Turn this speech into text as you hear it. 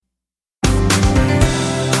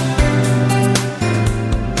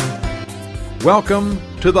Welcome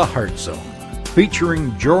to the Heart Zone,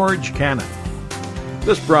 featuring George Cannon.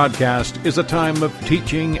 This broadcast is a time of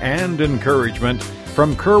teaching and encouragement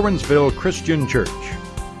from Curwensville Christian Church.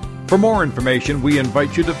 For more information, we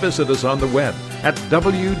invite you to visit us on the web at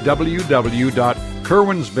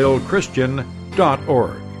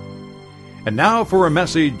www.curwensvillechristian.org. And now for a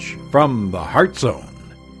message from the Heart Zone.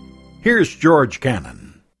 Here's George Cannon.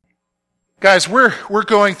 Guys, we're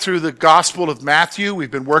going through the Gospel of Matthew. We've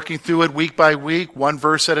been working through it week by week, one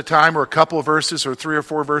verse at a time, or a couple of verses, or 3 or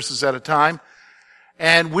 4 verses at a time.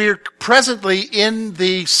 And we're presently in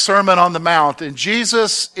the Sermon on the Mount, and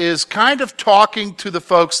Jesus is kind of talking to the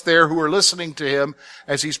folks there who are listening to him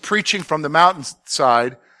as he's preaching from the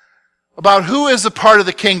mountainside about who is a part of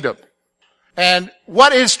the kingdom and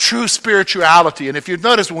what is true spirituality. And if you've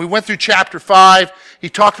noticed, when we went through chapter 5, he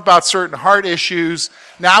talked about certain heart issues.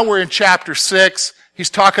 Now we're in chapter 6. He's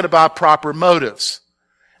talking about proper motives.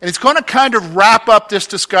 And he's going to kind of wrap up this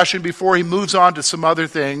discussion before he moves on to some other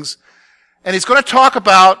things. And he's going to talk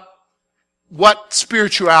about what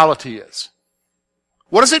spirituality is.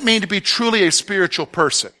 What does it mean to be truly a spiritual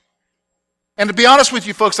person? And to be honest with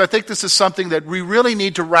you folks, I think this is something that we really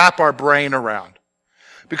need to wrap our brain around.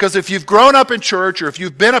 Because if you've grown up in church, or if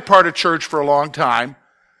you've been a part of church for a long time,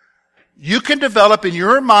 you can develop in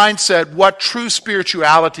your mindset what true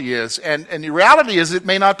spirituality is. And the reality is it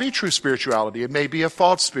may not be true spirituality. It may be a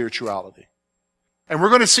false spirituality. And we're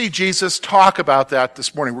going to see Jesus talk about that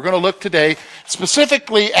this morning. We're going to look today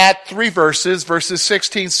specifically at 3 verses, verses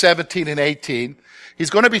 16, 17, and 18. He's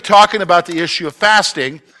going to be talking about the issue of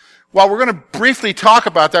fasting. While we're going to briefly talk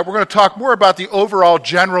about that, we're going to talk more about the overall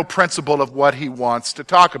general principle of what he wants to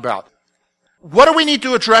talk about. What do we need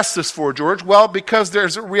to address this for, George? Well, because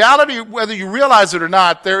there's a reality, whether you realize it or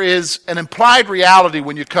not, there is an implied reality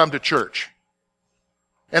when you come to church.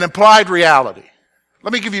 An implied reality.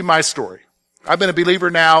 Let me give you my story. I've been a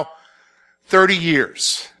believer now 30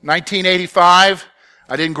 years. 1985,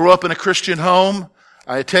 I didn't grow up in a Christian home.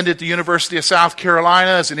 I attended the University of South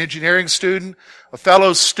Carolina as an engineering student. A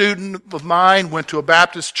fellow student of mine went to a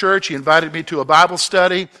Baptist church. He invited me to a Bible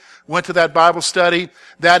study. Went to that Bible study.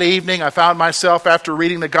 That evening, I found myself, after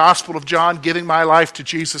reading the Gospel of John, giving my life to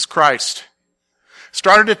Jesus Christ.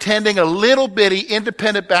 Started attending a little bitty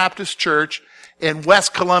independent Baptist church in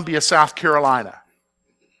West Columbia, South Carolina.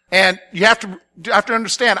 And you have to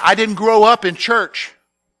understand, I didn't grow up in church.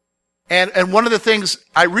 And one of the things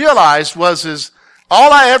I realized is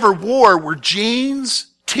all I ever wore were jeans,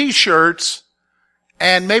 t-shirts,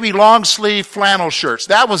 and maybe long sleeve flannel shirts.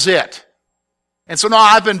 That was it. And so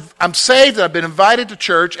now I'm saved, and I've been invited to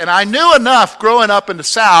church, and I knew enough growing up in the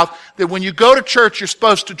South that when you go to church, you're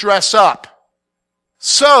supposed to dress up.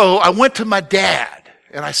 So I went to my dad,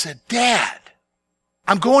 and I said, "Dad,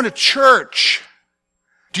 I'm going to church.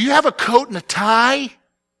 Do you have a coat and a tie?"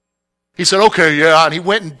 He said, "Okay, yeah." And he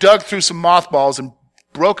went and dug through some mothballs and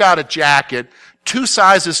broke out a jacket, 2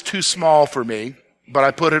 sizes too small for me, but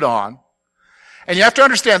I put it on. And you have to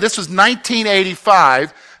understand, this was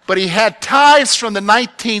 1985, but he had ties from the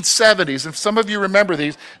 1970s. And some of you remember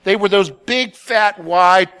these. They were those big, fat,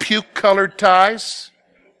 wide, puke-colored ties.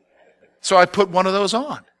 So I put one of those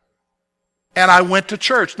on. And I went to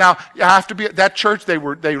church. Now, you have to be at that church. They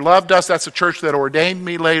loved us. That's a church that ordained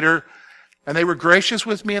me later. And they were gracious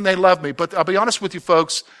with me and they loved me. But I'll be honest with you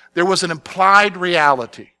folks, there was an implied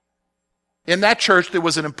reality. In that church, there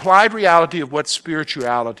was an implied reality of what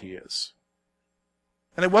spirituality is.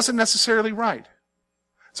 And it wasn't necessarily right.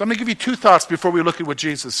 So I'm going to give you 2 thoughts before we look at what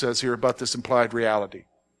Jesus says here about this implied reality.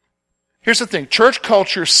 Here's the thing. Church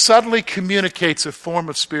culture subtly communicates a form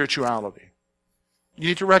of spirituality. You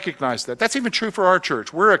need to recognize that. That's even true for our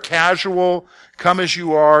church. We're a casual,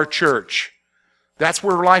 come-as-you-are church. That's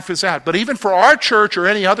where life is at. But even for our church or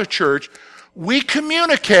any other church, we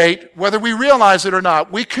communicate, whether we realize it or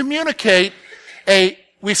not, we subtly communicate.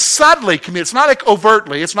 It's not like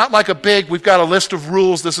overtly. It's not like we've got a list of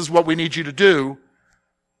rules, this is what we need you to do.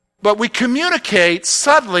 But we communicate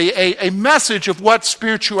subtly a message of what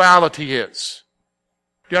spirituality is.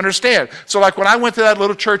 Do you understand? So like when I went to that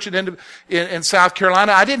little church in South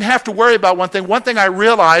Carolina, I didn't have to worry about one thing. One thing I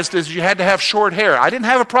realized is you had to have short hair. I didn't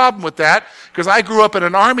have a problem with that because I grew up in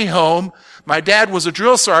an army home. My dad was a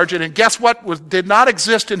drill sergeant, and guess what did not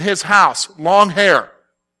exist in his house? Long hair.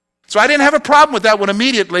 So I didn't have a problem with that one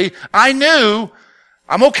immediately. I knew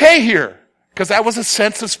I'm okay here because that was a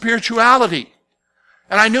sense of spirituality.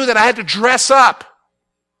 And I knew that I had to dress up.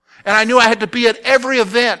 And I knew I had to be at every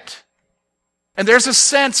event. And there's a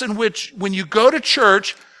sense in which when you go to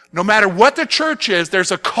church, no matter what the church is,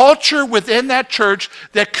 there's a culture within that church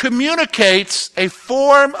that communicates a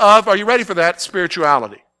form of, are you ready for that,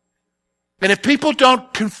 spirituality. And if people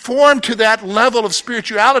don't conform to that level of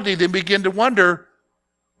spirituality, they begin to wonder,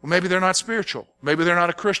 well, maybe they're not spiritual. Maybe they're not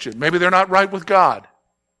a Christian. Maybe they're not right with God.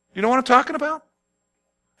 You know what I'm talking about?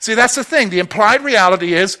 See, that's the thing. The implied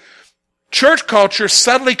reality is church culture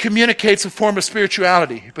subtly communicates a form of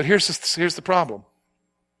spirituality. But here's the problem.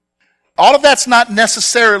 All of that's not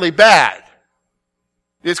necessarily bad.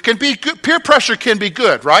 It can be good. Peer pressure can be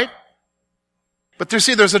good, right? But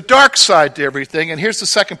there's a dark side to everything, and here's the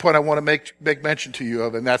second point I want to make mention to you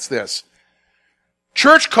of, and that's this.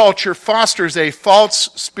 Church culture fosters a false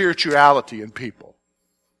spirituality in people.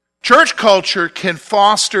 Church culture can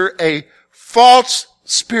foster a false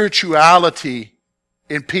spirituality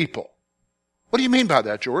in people. What do you mean by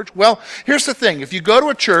that, George? Well, here's the thing. If you go to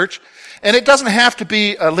a church, and it doesn't have to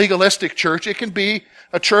be a legalistic church, it can be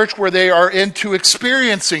a church where they are into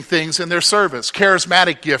experiencing things in their service,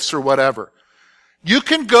 charismatic gifts or whatever. You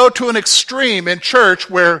can go to an extreme in church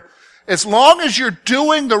where as long as you're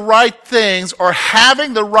doing the right things or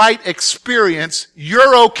having the right experience,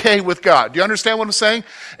 you're okay with God. Do you understand what I'm saying?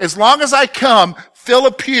 As long as I come, fill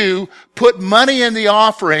a pew, put money in the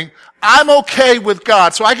offering, I'm okay with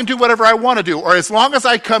God, so I can do whatever I want to do. Or as long as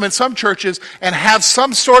I come in some churches and have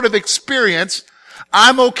some sort of experience,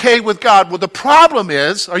 I'm okay with God. Well, the problem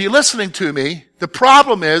is, are you listening to me? The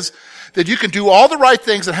problem is that you can do all the right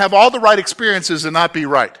things and have all the right experiences and not be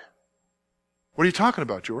right. What are you talking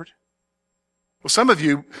about, George? Well, some of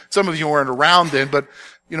you weren't around then, but,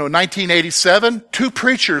 in 1987, 2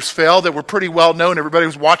 preachers fell that were pretty well known. Everybody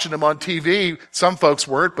was watching them on TV. Some folks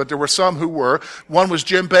weren't, but there were some who were. One was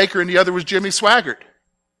Jim Bakker and the other was Jimmy Swaggart.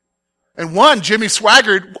 And Jimmy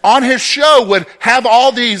Swaggart, on his show would have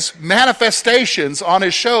all these manifestations on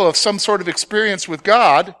his show of some sort of experience with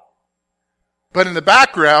God. But in the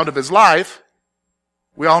background of his life,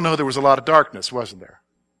 we all know there was a lot of darkness, wasn't there?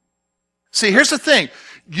 See, here's the thing.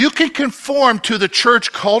 You can conform to the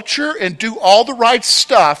church culture and do all the right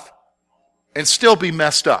stuff and still be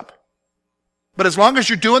messed up. But as long as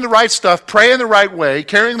you're doing the right stuff, praying the right way,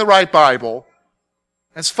 carrying the right Bible,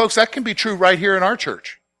 and folks, that can be true right here in our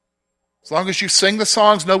church. As long as you sing the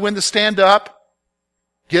songs, know when to stand up,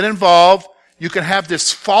 get involved, you can have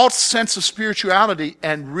this false sense of spirituality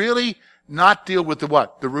and really not deal with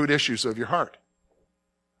the root issues of your heart.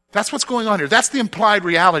 That's what's going on here. That's the implied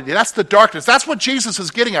reality. That's the darkness. That's what Jesus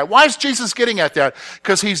is getting at. Why is Jesus getting at that?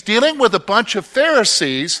 Because he's dealing with a bunch of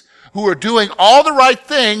Pharisees who are doing all the right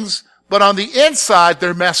things, but on the inside,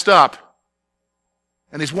 they're messed up.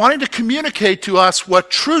 And he's wanting to communicate to us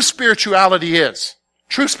what true spirituality is.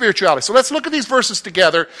 True spirituality. So let's look at these verses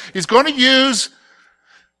together. He's going to use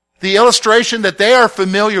the illustration that they are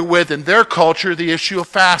familiar with in their culture, the issue of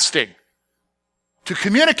fasting, to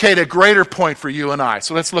communicate a greater point for you and I.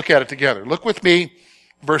 So let's look at it together. Look with me,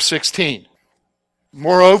 verse 16.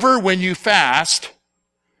 Moreover, when you fast,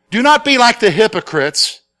 do not be like the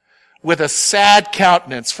hypocrites with a sad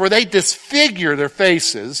countenance, for they disfigure their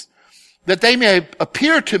faces, that they may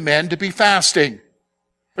appear to men to be fasting.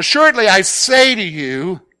 Assuredly, I say to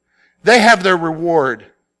you, they have their reward.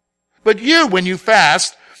 But you, when you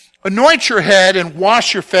fast, anoint your head and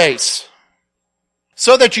wash your face,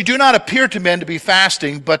 so that you do not appear to men to be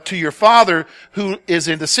fasting, but to your Father who is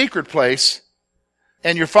in the secret place,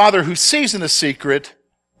 and your Father who sees in the secret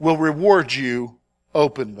will reward you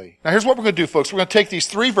openly. Now here's what we're going to do, folks. We're going to take these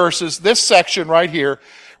 3 verses, this section right here,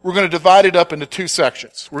 we're going to divide it up into 2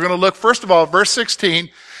 sections. We're going to look, first of all, at verse 16,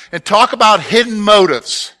 and talk about hidden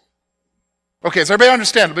motives. Okay, does everybody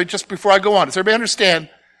understand? But just before I go on, does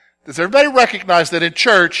everybody recognize that in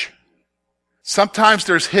church, sometimes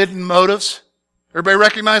there's hidden motives? Everybody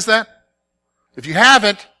recognize that? If you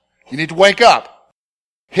haven't, you need to wake up.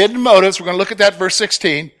 Hidden motives, we're going to look at that verse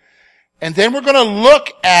 16. And then we're going to look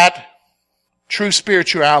at true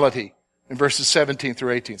spirituality in verses 17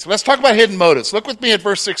 through 18. So let's talk about hidden motives. Look with me at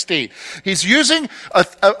verse 16. He's using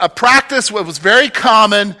a practice that was very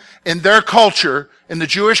common in their culture, in the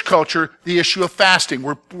Jewish culture, the issue of fasting,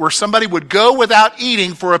 where somebody would go without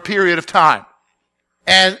eating for a period of time.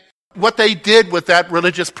 And what they did with that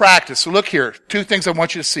religious practice. So look here, 2 things I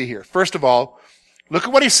want you to see here. First of all, look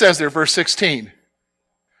at what he says there, verse 16.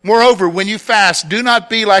 Moreover, when you fast, do not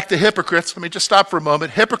be like the hypocrites. Let me just stop for a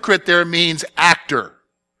moment. Hypocrite there means actor.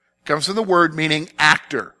 It comes from the word meaning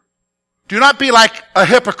actor. Do not be like a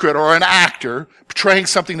hypocrite or an actor, portraying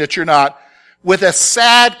something that you're not, with a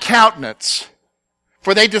sad countenance.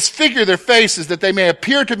 For they disfigure their faces that they may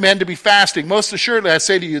appear to men to be fasting. Most assuredly, I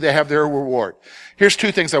say to you, they have their reward. Here's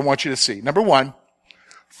 2 things I want you to see. Number 1,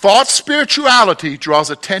 false spirituality draws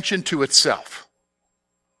attention to itself.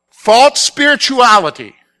 False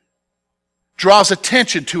spirituality draws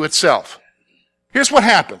attention to itself. Here's what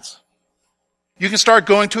happens. you can start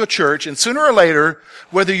going to a church, and sooner or later,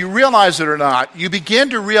 whether you realize it or not, you begin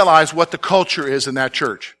to realize what the culture is in that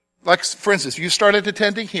church. Like, for instance, you started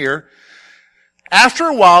attending here. After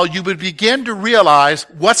a while, you would begin to realize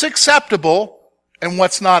what's acceptable and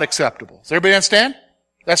what's not acceptable. Does everybody understand?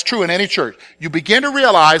 That's true in any church. You begin to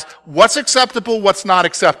realize what's acceptable, what's not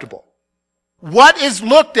acceptable. What is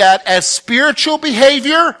looked at as spiritual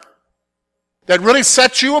behavior that really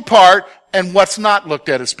sets you apart, and what's not looked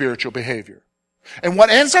at as spiritual behavior. And what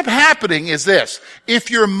ends up happening is this.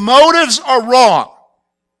 If your motives are wrong,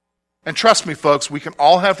 and trust me folks, we can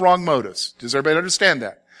all have wrong motives. Does everybody understand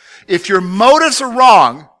that? If your motives are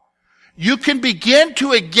wrong, you can begin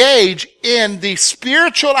to engage in the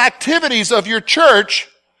spiritual activities of your church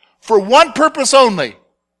for one purpose only,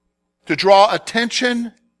 to draw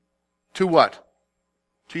attention to what?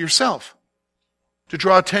 To yourself. To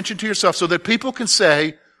draw attention to yourself so that people can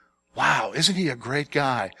say, wow, isn't he a great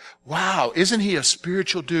guy? Wow, isn't he a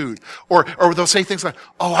spiritual dude? Or they'll say things like,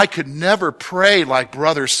 oh, I could never pray like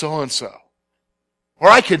brother so-and-so. Or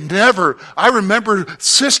I remember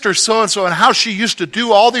sister so-and-so and how she used to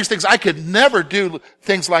do all these things. I could never do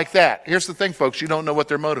things like that. Here's the thing, folks, you don't know what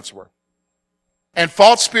their motives were. And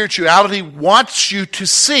false spirituality wants you to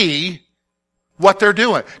see what they're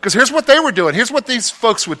doing. Because here's what they were doing. Here's what these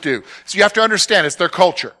folks would do. So you have to understand, it's their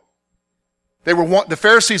culture. The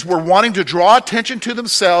Pharisees were wanting to draw attention to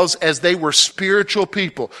themselves as they were spiritual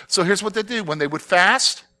people. So here's what they did. When they would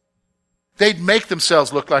fast, they'd make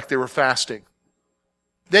themselves look like they were fasting.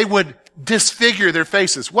 They would disfigure their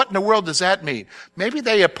faces. What in the world does that mean? Maybe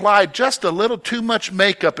they applied just a little too much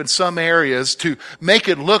makeup in some areas to make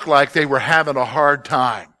it look like they were having a hard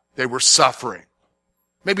time. They were suffering.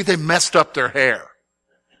 Maybe they messed up their hair.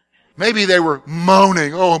 Maybe they were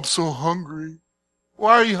moaning, oh, I'm so hungry.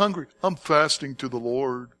 Why are you hungry? I'm fasting to the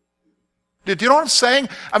Lord. Do you know what I'm saying?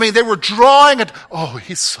 I mean, they were drawing it. Oh,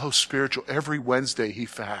 he's so spiritual. Every Wednesday he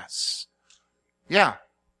fasts. Yeah.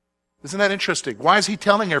 Isn't that interesting? Why is he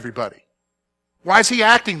telling everybody? Why is he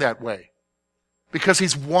acting that way? Because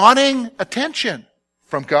he's wanting attention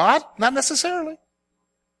from God? Not necessarily.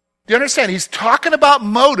 Do you understand? He's talking about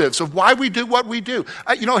motives of why we do what we do.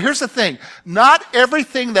 Here's the thing. Not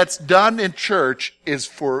everything that's done in church is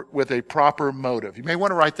with a proper motive. You may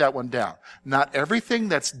want to write that one down. Not everything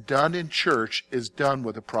that's done in church is done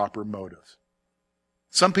with a proper motive.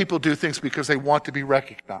 Some people do things because they want to be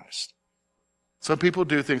recognized. Some people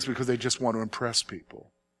do things because they just want to impress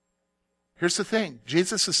people. Here's the thing.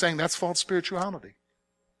 Jesus is saying that's false spirituality.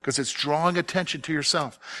 Because it's drawing attention to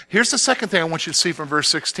yourself. Here's the second thing I want you to see from verse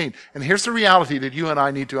 16. And here's the reality that you and I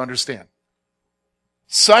need to understand.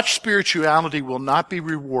 Such spirituality will not be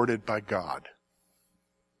rewarded by God.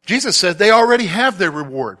 Jesus said they already have their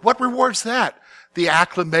reward. What reward's that? The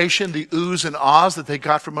acclamation, the oohs and ahs that they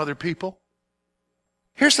got from other people?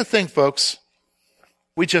 Here's the thing, folks.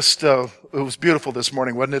 It was beautiful this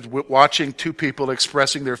morning, wasn't it? Watching two people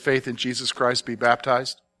expressing their faith in Jesus Christ be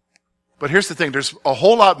baptized. But here's the thing, there's a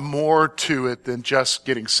whole lot more to it than just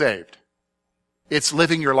getting saved. It's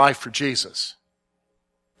living your life for Jesus.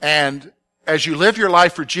 And as you live your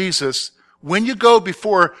life for Jesus, when you go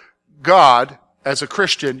before God as a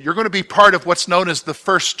Christian, you're going to be part of what's known as the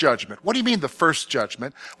first judgment. What do you mean the first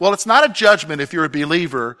judgment? Well, it's not a judgment if you're a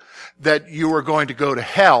believer that you are going to go to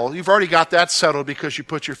hell. You've already got that settled because you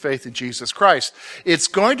put your faith in Jesus Christ. It's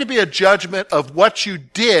going to be a judgment of what you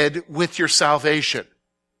did with your salvation.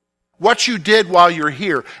 What you did while you're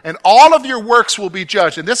here. And all of your works will be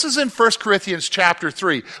judged. And this is in 1 Corinthians chapter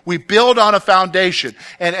 3. We build on a foundation.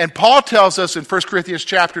 And Paul tells us in 1 Corinthians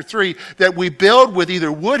chapter 3 that we build with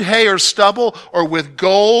either wood, hay, or stubble, or with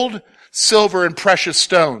gold, silver, and precious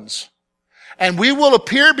stones. And we will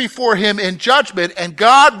appear before him in judgment, and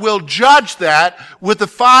God will judge that with the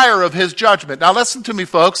fire of his judgment. Now listen to me,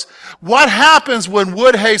 folks. What happens when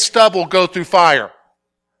wood, hay, stubble go through fire?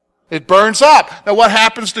 It burns up. Now what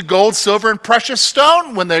happens to gold, silver, and precious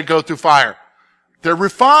stone when they go through fire? They're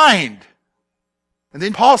refined. And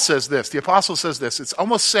then Paul says this, the apostle says this, it's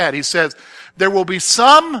almost sad. He says, there will be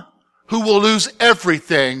some who will lose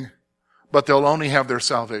everything, but they'll only have their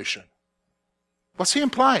salvation. What's he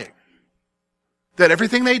implying? That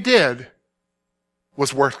everything they did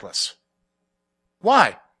was worthless.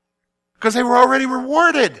 Why? Because they were already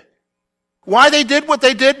rewarded. Why they did what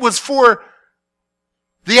they did was for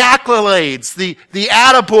the accolades, the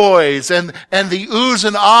attaboys, and the oohs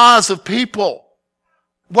and ahs of people.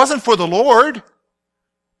 It wasn't for the Lord.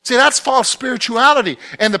 See, that's false spirituality.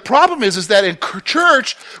 And the problem is that in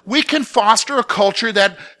church, we can foster a culture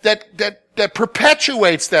that that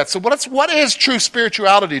perpetuates that. So what is true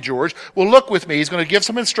spirituality, George? Well, look with me. He's going to give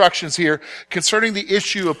some instructions here concerning the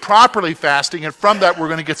issue of properly fasting, and from that we're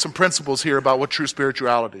going to get some principles here about what true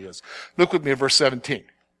spirituality is. Look with me at verse 17.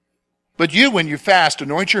 But you, when you fast,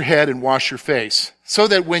 anoint your head and wash your face, so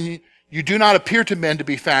that when you do not appear to men to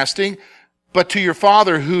be fasting, but to your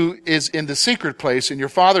Father who is in the secret place, and your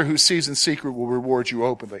Father who sees in secret will reward you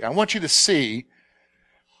openly. I want you to see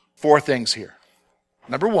 4 things here.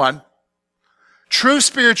 Number 1, true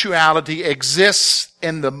spirituality exists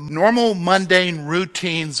in the normal, mundane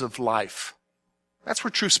routines of life. That's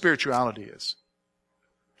where true spirituality is.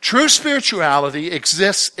 True spirituality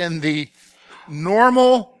exists in the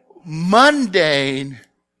normal, mundane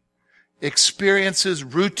experiences,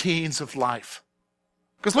 routines of life.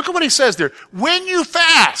 Because look at what he says there. When you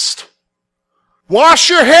fast, wash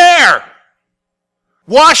your hair,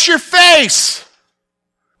 wash your face,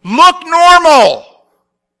 look normal.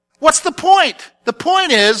 What's the point? The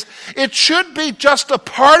point is, it should be just a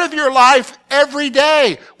part of your life every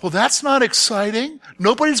day. Well, that's not exciting.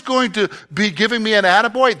 Nobody's going to be giving me an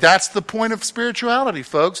attaboy. That's the point of spirituality,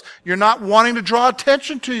 folks. You're not wanting to draw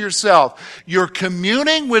attention to yourself. You're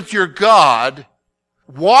communing with your God,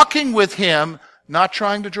 walking with Him, not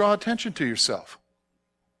trying to draw attention to yourself.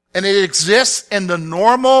 And it exists in the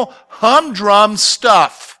normal humdrum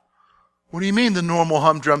stuff. What do you mean, the normal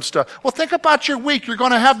humdrum stuff? Well, think about your week. You're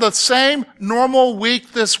going to have the same normal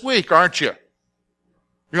week this week, aren't you?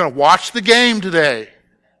 You're going to watch the game today.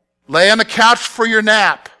 Lay on the couch for your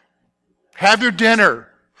nap. Have your dinner.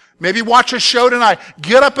 Maybe watch a show tonight.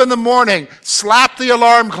 Get up in the morning. Slap the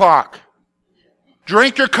alarm clock.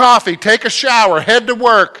 Drink your coffee. Take a shower. Head to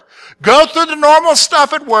work. Go through the normal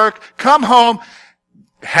stuff at work. Come home.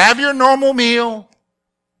 Have your normal meal.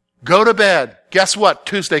 Go to bed. Guess what?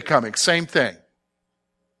 Tuesday coming. Same thing.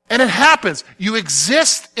 And it happens. You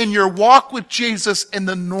exist in your walk with Jesus in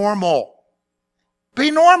the normal.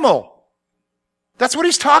 Be normal. That's what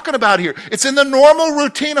he's talking about here. It's in the normal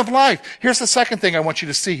routine of life. Here's the second thing I want you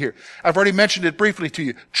to see here. I've already mentioned it briefly to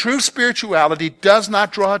you. True spirituality does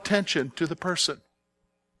not draw attention to the person.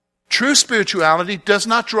 True spirituality does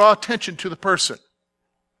not draw attention to the person.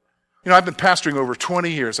 You know, I've been pastoring over 20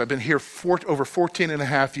 years. I've been here over 14 and a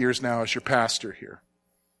half years now as your pastor here.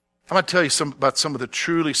 I'm going to tell you about some of the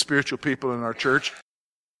truly spiritual people in our church.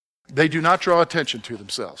 They do not draw attention to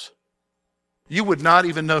themselves. You would not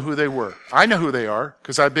even know who they were. I know who they are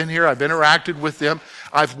because I've been here. I've interacted with them.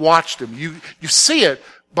 I've watched them. You see it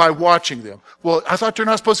by watching them. Well, I thought they're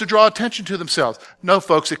not supposed to draw attention to themselves. No,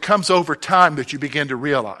 folks, it comes over time that you begin to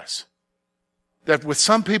realize that with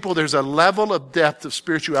some people, there's a level of depth of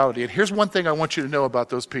spirituality. And here's one thing I want you to know about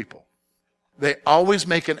those people. They always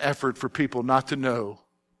make an effort for people not to know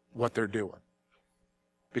what they're doing.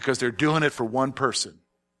 Because they're doing it for one person,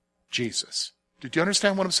 Jesus. Did you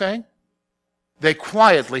understand what I'm saying? They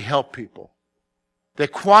quietly help people. They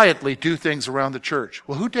quietly do things around the church.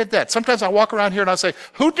 Well, who did that? Sometimes I walk around here and I say,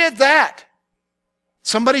 who did that?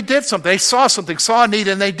 Somebody did something. They saw something, saw a need,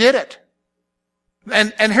 and they did it.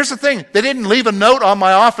 And here's the thing. They didn't leave a note on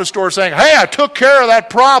my office door saying, hey, I took care of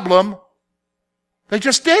that problem. They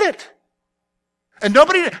just did it. And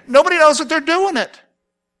nobody knows that they're doing it.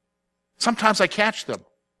 Sometimes I catch them.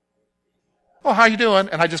 Oh, how you doing?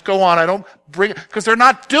 And I just go on. I don't bring it because they're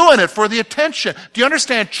not doing it for the attention. Do you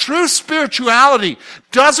understand? True spirituality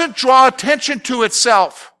doesn't draw attention to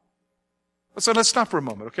itself. So let's stop for a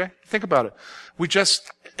moment, okay? Think about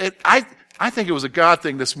it. I think it was a God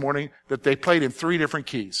thing this morning that they played in 3 different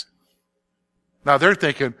keys. Now they're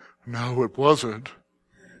thinking, no, it wasn't.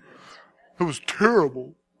 It was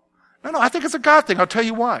terrible. No, I think it's a God thing. I'll tell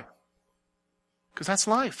you why. Because that's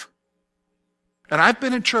life. And I've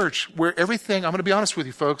been in church where everything, I'm going to be honest with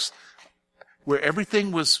you folks, where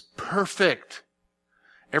everything was perfect.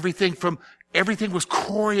 Everything was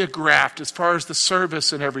choreographed as far as the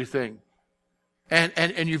service and everything.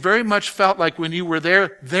 And you very much felt like when you were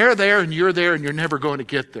there, they're there and you're never going to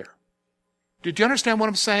get there. Did you understand what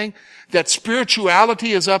I'm saying? That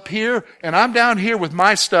spirituality is up here and I'm down here with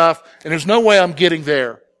my stuff and there's no way I'm getting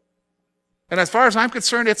there. And as far as I'm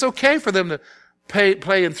concerned, it's okay for them to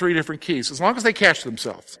play in 3 different keys as long as they catch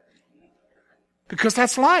themselves. Because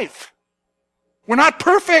that's life. We're not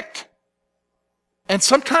perfect. And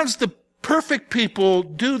sometimes the perfect people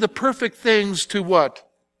do the perfect things to what?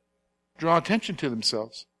 Draw attention to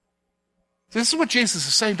themselves. This is what Jesus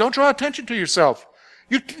is saying. Don't draw attention to yourself.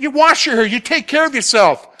 You wash your hair. You take care of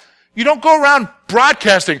yourself. You don't go around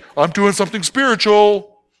broadcasting, I'm doing something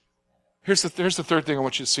spiritual. Here's the third thing I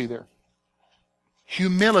want you to see there.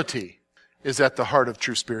 Humility is at the heart of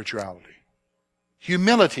true spirituality.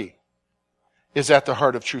 Humility is at the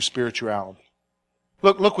heart of true spirituality.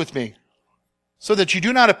 Look with me. So that you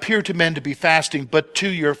do not appear to men to be fasting, but to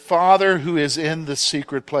your Father who is in the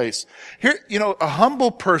secret place. Here, a humble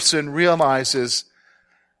person realizes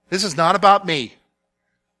this is not about me.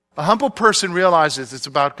 A humble person realizes it's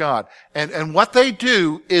about God. And what they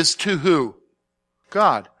do is to who?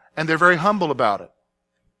 God. And they're very humble about it.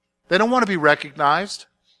 They don't want to be recognized.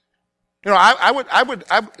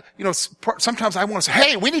 Sometimes I want to say,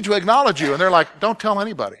 hey, we need to acknowledge you. And they're like, don't tell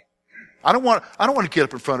anybody. I don't want to get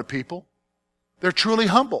up in front of people. They're truly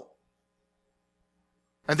humble.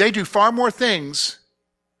 And they do far more things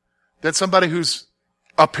than somebody who's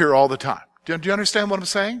up here all the time. Do you understand what I'm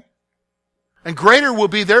saying? And greater will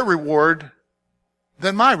be their reward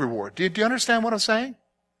than my reward. Do you understand what I'm saying?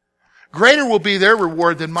 Greater will be their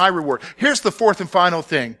reward than my reward. Here's the fourth and final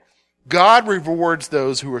thing. God rewards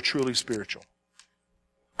those who are truly spiritual.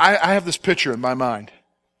 I have this picture in my mind.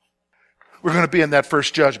 We're going to be in that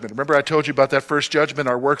first judgment. Remember I told you about that first judgment?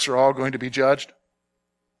 Our works are all going to be judged.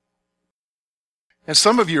 And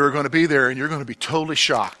some of you are going to be there and you're going to be totally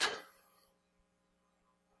shocked.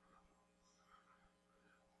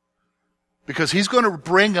 Because he's going to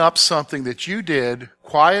bring up something that you did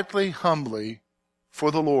quietly, humbly, for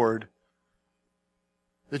the Lord,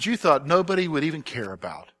 that you thought nobody would even care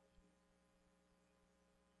about.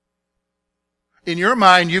 In your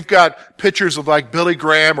mind, you've got pictures of like Billy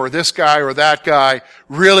Graham or this guy or that guy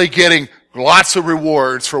really getting lots of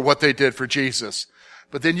rewards for what they did for Jesus.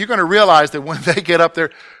 But then you're going to realize that when they get up there,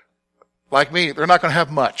 like me, they're not going to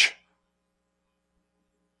have much.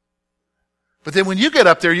 But then when you get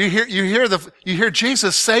up there, you hear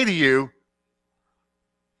Jesus say to you,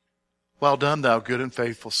 well done, thou good and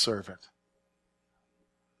faithful servant.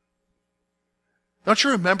 Don't you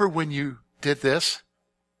remember when you did this?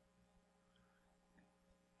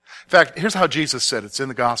 In fact, here's how Jesus said it. It's in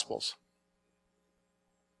the Gospels.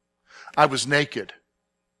 I was naked,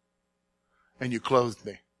 and you clothed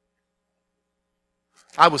me.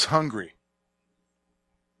 I was hungry,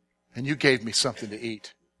 and you gave me something to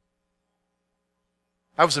eat.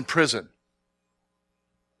 I was in prison,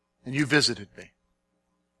 and you visited me.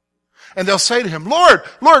 And they'll say to him, Lord,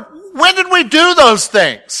 when did we do those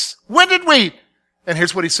things? When did we? And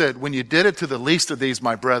here's what he said, when you did it to the least of these,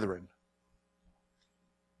 my brethren,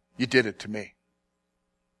 you did it to me.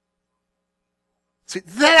 See,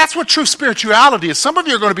 that's what true spirituality is. Some of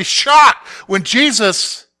you are going to be shocked when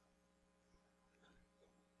Jesus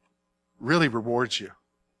really rewards you.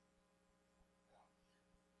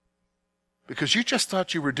 Because you just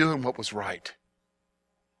thought you were doing what was right.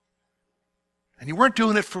 And you weren't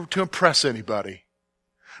doing it to impress anybody.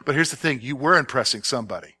 But here's the thing, you were impressing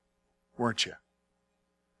somebody, weren't you?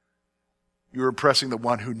 You were impressing the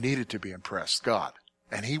one who needed to be impressed, God.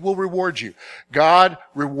 And he will reward you. God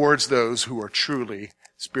rewards those who are truly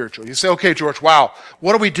spiritual. You say, okay, George, wow,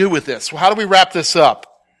 what do we do with this? Well, how do we wrap this up?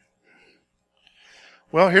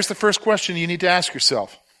 Well, here's the first question you need to ask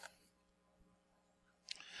yourself.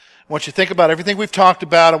 I want you to think about everything we've talked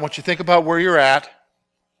about. I want you to think about where you're at.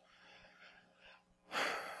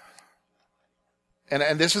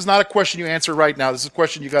 And this is not a question you answer right now. This is a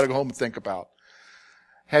question you got to go home and think about.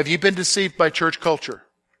 Have you been deceived by church culture?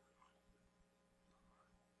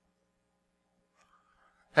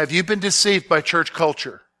 Have you been deceived by church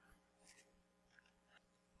culture?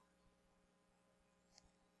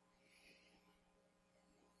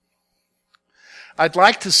 I'd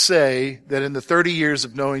like to say that in the 30 years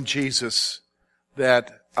of knowing Jesus,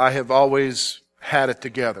 that I have always had it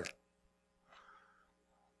together.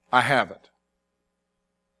 I haven't.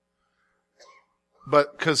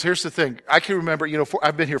 But, because here's the thing, I can remember,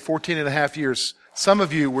 I've been here 14 and a half years. Some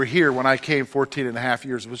of you were here when I came 14 and a half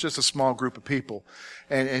years. It was just a small group of people.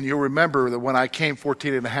 And you'll remember that when I came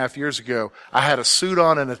 14 and a half years ago, I had a suit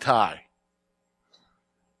on and a tie.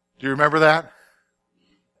 Do you remember that?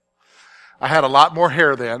 I had a lot more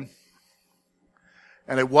hair then.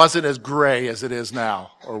 And it wasn't as gray as it is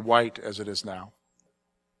now, or white as it is now.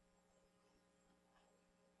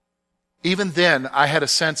 Even then, I had a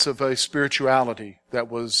sense of a spirituality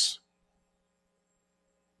that was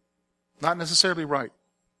not necessarily right.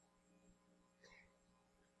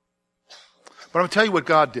 But I'm going to tell you what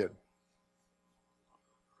God did.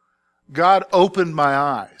 God opened my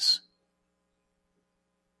eyes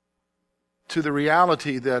to the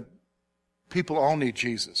reality that people all need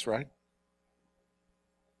Jesus, right?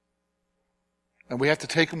 And we have to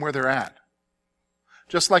take them where they're at.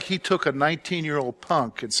 Just like he took a 19-year-old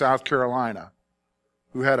punk in South Carolina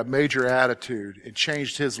who had a major attitude and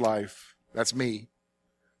changed his life. That's me.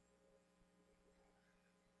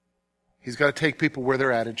 He's got to take people where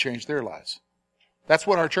they're at and change their lives. That's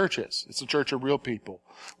what our church is. It's a church of real people,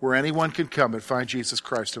 where anyone can come and find Jesus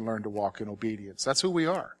Christ and learn to walk in obedience. That's who we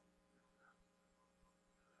are.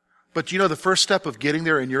 But the first step of getting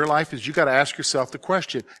there in your life is you got to ask yourself the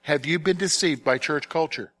question, have you been deceived by church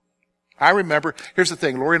culture? I remember, here's the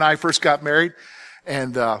thing, Lori and I first got married,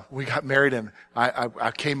 and we got married, and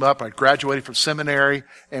I came up, I graduated from seminary,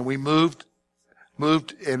 and we moved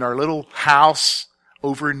in our little house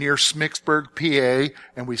over near Smicksburg, PA,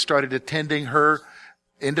 and we started attending her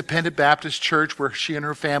Independent Baptist church where she and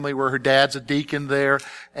her family were. Her dad's a deacon there,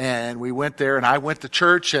 and we went there, and I went to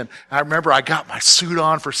church, and I remember I got my suit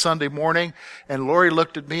on for Sunday morning, and Lori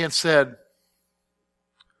looked at me and said,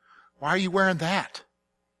 "Why are you wearing that?"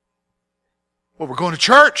 "Well, we're going to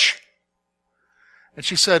church." And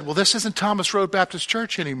she said, "Well, this isn't Thomas Road Baptist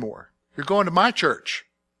Church anymore. You're going to my church."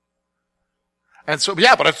 And so,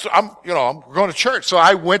 yeah, but I'm going to church. So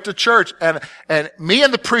I went to church, and me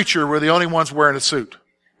and the preacher were the only ones wearing a suit.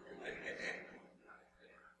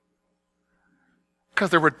 Because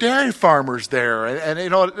there were dairy farmers there, and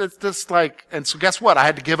it's just like, and so guess what? I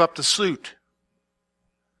had to give up the suit.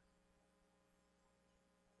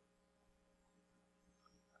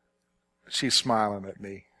 She's smiling at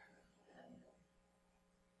me.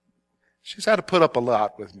 She's had to put up a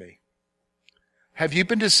lot with me. Have you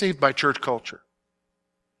been deceived by church culture?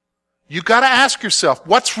 You've got to ask yourself,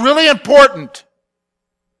 what's really important?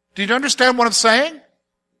 Do you understand what I'm saying?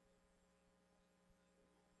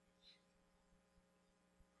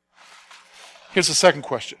 Here's the second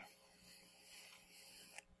question.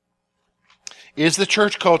 Is the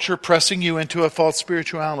church culture pressing you into a false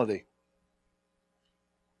spirituality?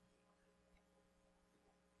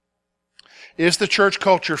 Is the church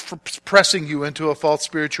culture pressing you into a false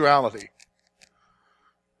spirituality?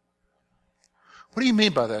 What do you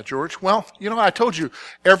mean by that, George? Well, I told you,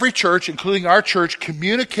 every church, including our church,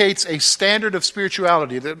 communicates a standard of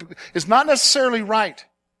spirituality that is not necessarily right.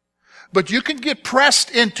 But you can get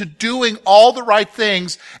pressed into doing all the right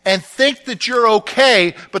things and think that you're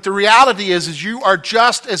okay, but the reality is you are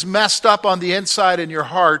just as messed up on the inside in your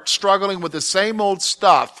heart, struggling with the same old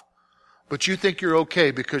stuff, but you think you're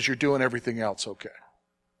okay because you're doing everything else okay.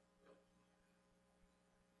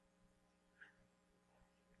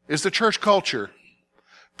 Is the church culture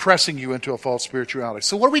pressing you into a false spirituality?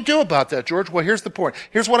 So what do we do about that, George? Well, here's the point.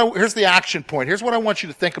 Here's the action point. Here's what I want you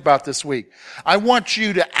to think about this week. I want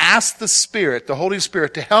you to ask the Spirit, the Holy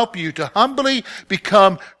Spirit, to help you to humbly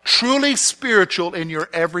become truly spiritual in your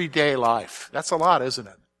everyday life. That's a lot, isn't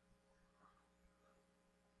it?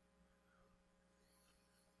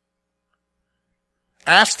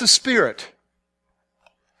 Ask the Spirit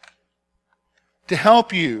to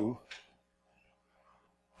help you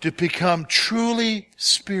to become truly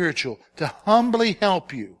spiritual, to humbly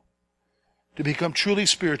help you to become truly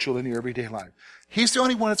spiritual in your everyday life. He's the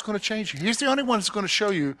only one that's going to change you. He's the only one that's going to show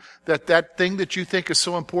you that that thing that you think is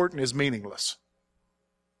so important is meaningless.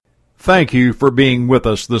 Thank you for being with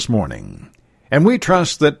us this morning. And we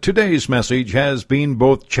trust that today's message has been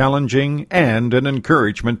both challenging and an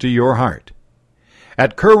encouragement to your heart.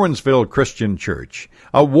 At Curwensville Christian Church,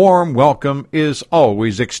 a warm welcome is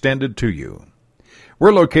always extended to you.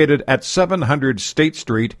 We're located at 700 State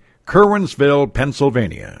Street, Curwensville,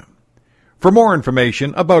 Pennsylvania. For more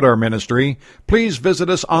information about our ministry, please visit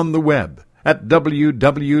us on the web at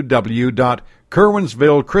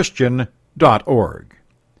www.curwensvillechristian.org.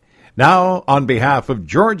 Now, on behalf of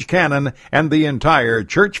George Cannon and the entire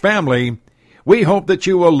church family, we hope that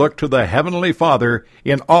you will look to the Heavenly Father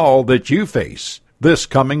in all that you face this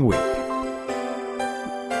coming week.